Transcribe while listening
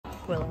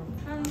Willow.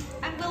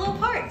 I'm Willow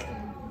Park.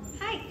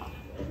 Hi.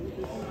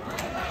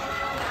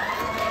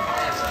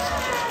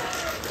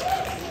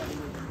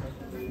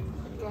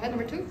 Go ahead,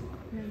 number 2.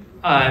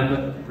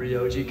 I'm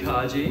Ryoji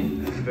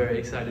Kaji. I'm very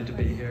excited to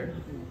be here.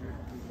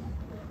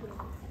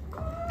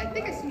 I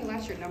think I seen you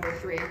last year at number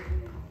 3.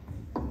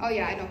 Oh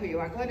yeah, I know who you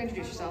are. Go ahead and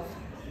introduce yourself.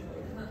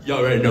 You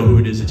already know who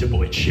it is. It's your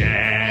boy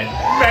Chad.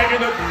 Back in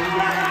the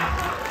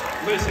movie.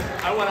 Listen,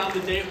 I went on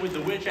the date with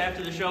the witch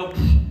after the show.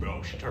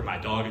 Bro, she turned my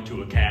dog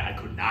into a cat. I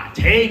could not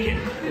take it.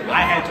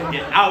 I had to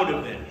get out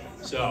of there.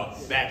 So,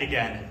 back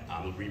again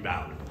on the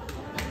rebound.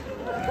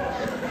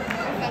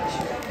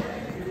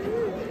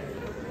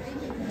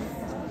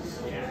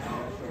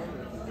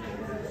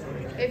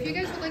 If you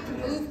guys would like to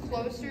move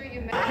closer,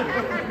 you may.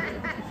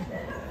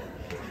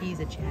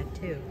 He's a Chad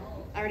too.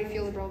 I already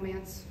feel the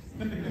bromance.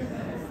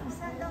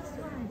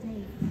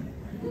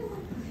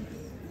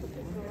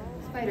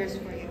 Spiders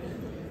for you.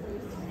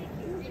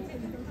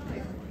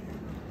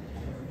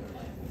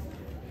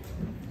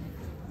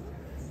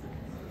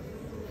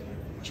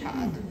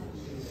 Chad.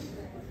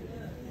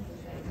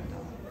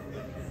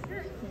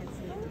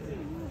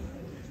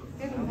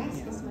 You have a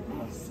mask. That's my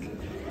mask. You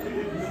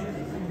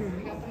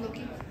got the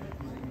Loki.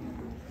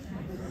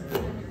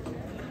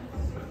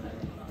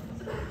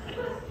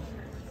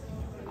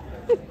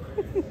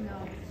 No.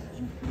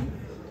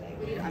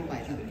 We need to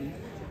unbind them.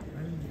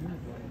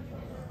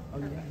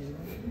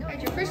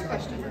 Alright, your first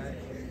question.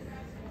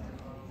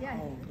 Yeah.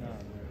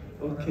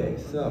 Okay,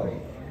 so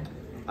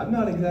I'm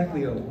not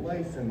exactly a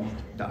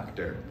licensed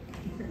doctor.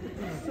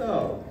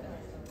 So,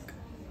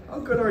 how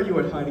good are you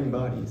at hiding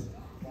bodies?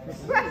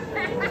 Go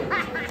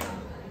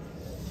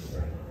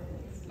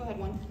ahead,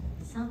 1.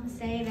 Some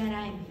say that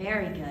I'm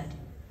very good.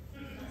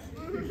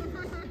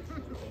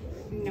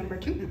 Number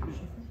 2.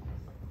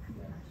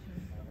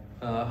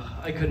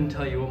 I couldn't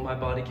tell you what my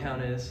body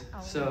count is,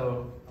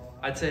 so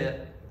I'd say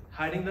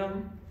hiding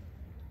them?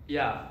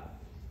 Yeah,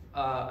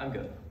 I'm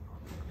good.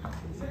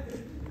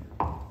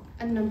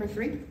 And number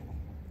 3.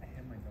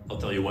 I'll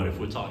tell you what, if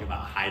we're talking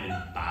about hiding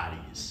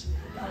bodies,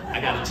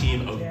 I got a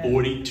team of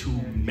 42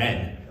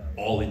 men,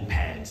 all in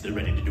pads. They're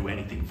ready to do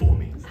anything for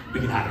me. We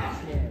can hide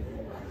them.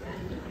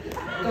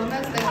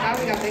 Gomez, thank God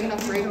we got big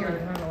enough right here.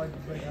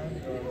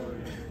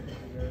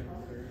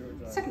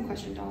 Second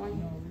question,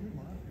 darling.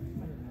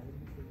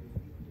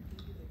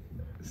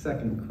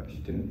 Second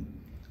question.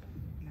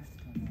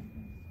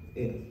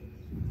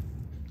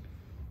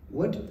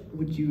 What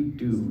would you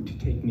do to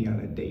take me on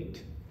a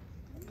date?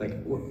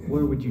 Like,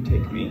 where would you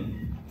take me?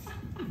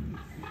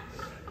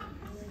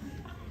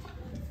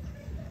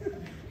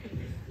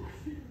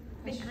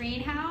 The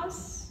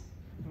greenhouse?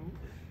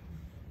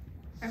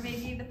 Or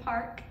maybe the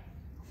park?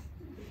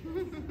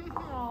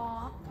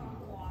 Aww.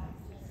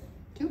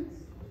 2.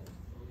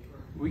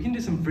 We can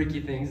do some freaky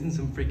things and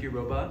some freaky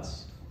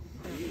robots.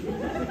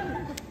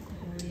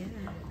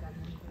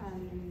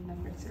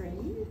 Number 3.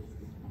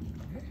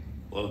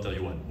 Well, I'll tell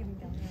you what.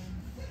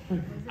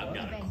 I've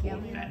got a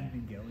Corvette.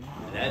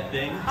 That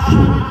thing,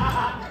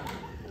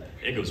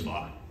 it goes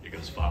far. It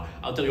goes far.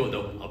 I'll tell you what,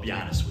 though. I'll be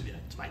honest with you.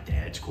 It's my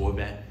dad's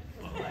Corvette.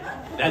 But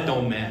like, that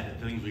don't matter.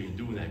 The things we can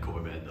do in that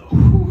Corvette, though.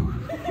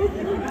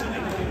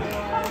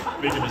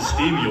 Making me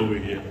steamy over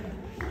here.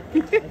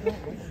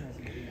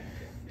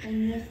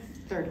 And your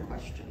third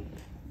question.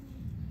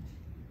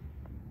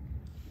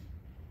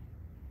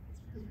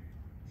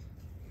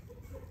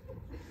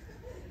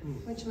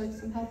 Would you like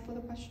some help with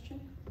a question?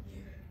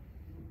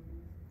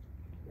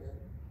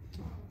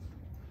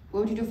 What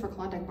would you do for a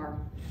Klondike bar?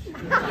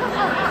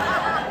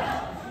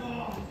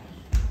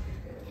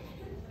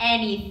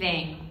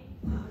 Anything.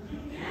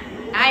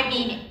 I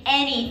mean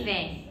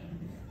anything.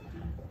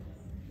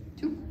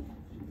 2.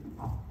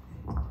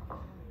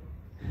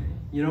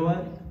 You know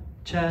what?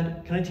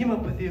 Chad, can I team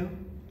up with you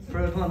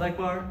for a Klondike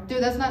bar?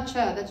 Dude, that's not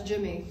Chad, that's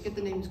Jimmy. Get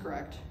the names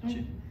correct.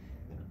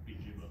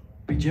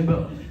 Big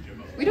Jimbo.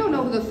 We don't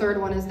know who the third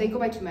one is. They go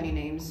by too many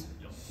names.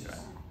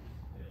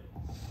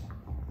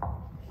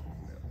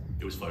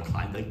 It was for a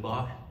Klondike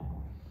bar.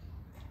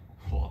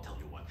 Well, I'll tell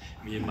you what.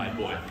 Me and my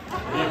boy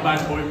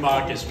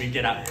Marcus, we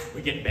get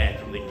back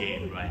from the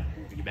game, right?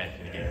 We get back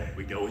from the game.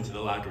 We go into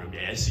the locker room.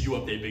 Yeah, I see you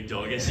up there, big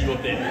dog. I see you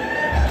up there.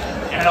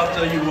 And I'll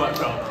tell you what,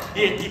 bro.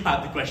 He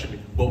popped the question,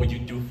 what would you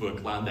do for a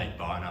Klondike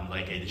bar? And I'm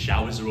like, hey, the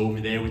showers are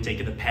over there. We're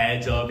taking the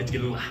pads off. It's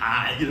getting a little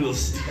hot, getting a little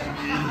steamy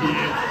in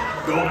here.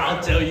 Bro,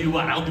 I'll tell you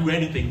what, I'll do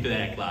anything for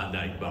that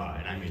Klondike bar.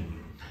 And I mean,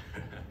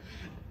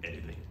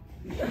 anything.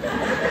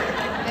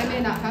 They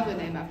may not have a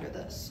name after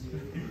this.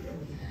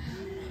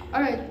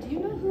 Alright, do you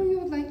know who you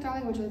would like,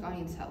 darling? Would you like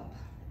audience help?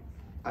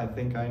 I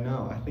think I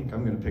know. I think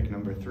I'm gonna pick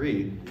number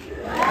 3.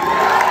 So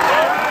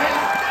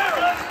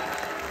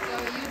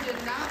you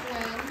did not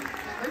win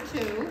number 2.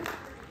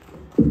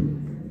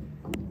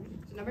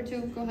 So number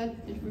 2, go ahead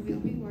and reveal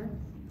who you were.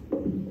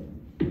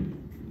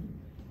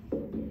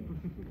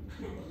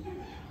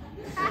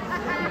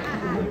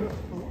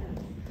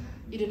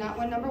 You did not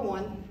win number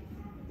 1.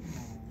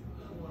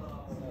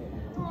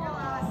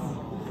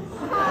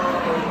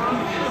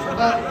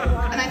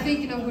 And I think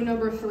you know who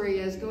number 3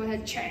 is. Go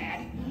ahead,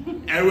 Chad.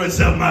 Hey, what's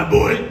up, my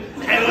boy?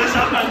 Hey, what's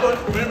up, my boy?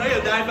 Am I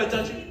gonna die if I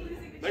touch you?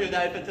 Am I gonna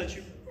die if I touch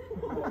you?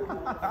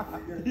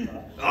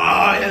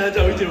 Oh, yeah, that's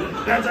how we do.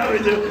 That's how we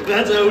do.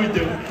 That's how we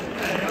do.